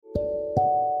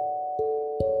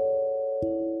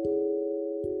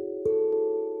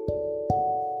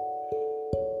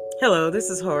Hello, this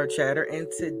is Hard Chatter, and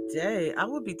today I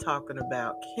will be talking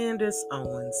about Candace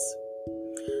Owens.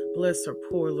 Bless her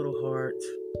poor little heart.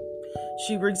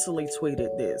 She recently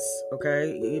tweeted this,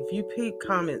 okay? If you peep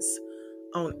comments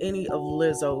on any of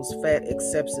Lizzo's fat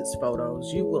acceptance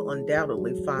photos, you will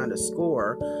undoubtedly find a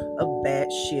score of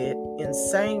batshit,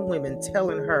 insane women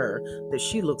telling her that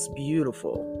she looks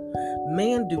beautiful.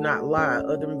 Men do not lie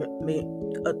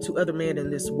to other men in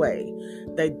this way.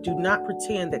 They do not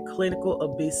pretend that clinical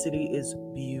obesity is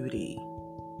beauty.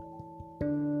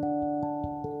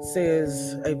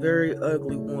 Says a very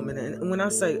ugly woman. And when I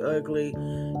say ugly,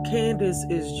 Candace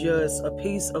is just a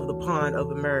piece of the pond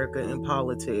of America in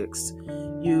politics,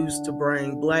 used to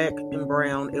bring black and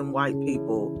brown and white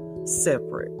people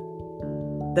separate.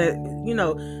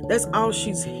 That's all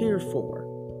she's here for.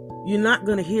 You're not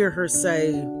going to hear her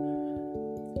say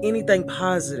anything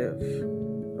positive,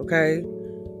 okay,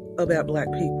 about black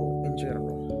people in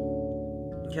general.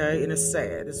 Okay, and it's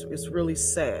sad. It's really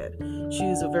sad. She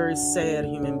is a very sad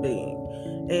human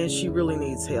being, and she really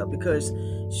needs help because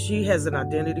she has an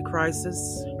identity crisis.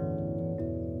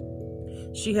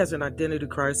 She has an identity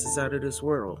crisis out of this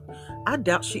world. I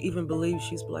doubt she even believes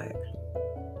she's black.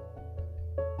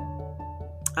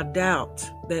 I doubt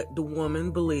that the woman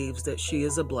believes that she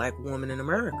is a black woman in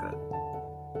America.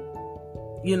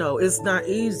 It's not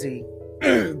easy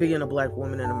being a black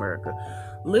woman in America.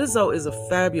 Lizzo is a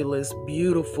fabulous,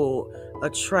 beautiful,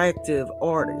 attractive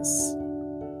artist.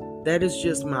 That is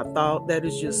just my thought. That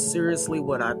is just seriously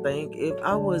what I think. If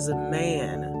I was a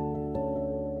man,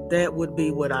 that would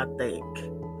be what I think.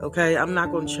 Okay? I'm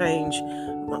not going to change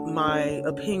my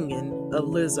opinion of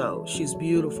Lizzo. She's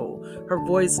beautiful. Her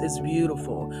voice is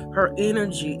beautiful. Her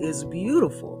energy is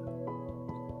beautiful.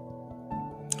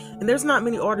 And there's not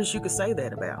many artists you could say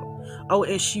that about. Oh,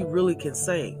 and she really can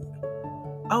sing.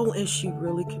 Oh, and she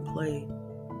really can play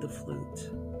the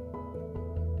flute.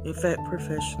 In fact,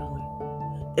 professionally.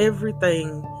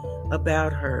 Everything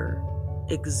about her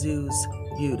exudes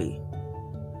beauty.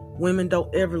 Women,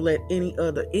 don't ever let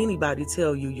anybody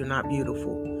tell you you're not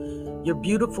beautiful. You're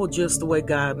beautiful just the way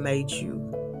God made you.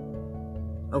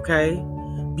 Okay?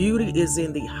 Beauty is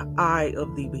in the eye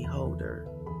of the beholder.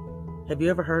 Have you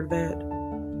ever heard that?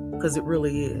 Because it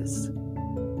really is.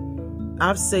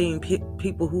 I've seen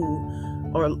people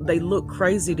they look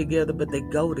crazy together, but they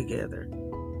go together.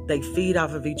 They feed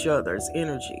off of each other's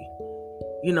energy.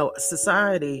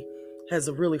 Society has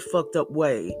a really fucked up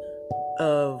way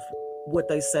of what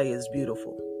they say is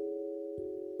beautiful.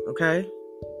 Okay?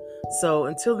 So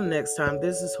until the next time,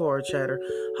 this is Horror Chatter.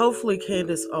 Hopefully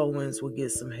Candace Owens will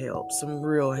get some help, some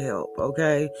real help,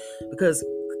 okay? Because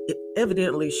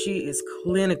evidently she is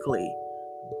clinically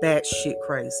batshit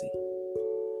crazy.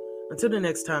 Until the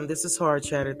next time, this is Horror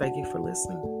Chatter. Thank you for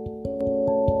listening.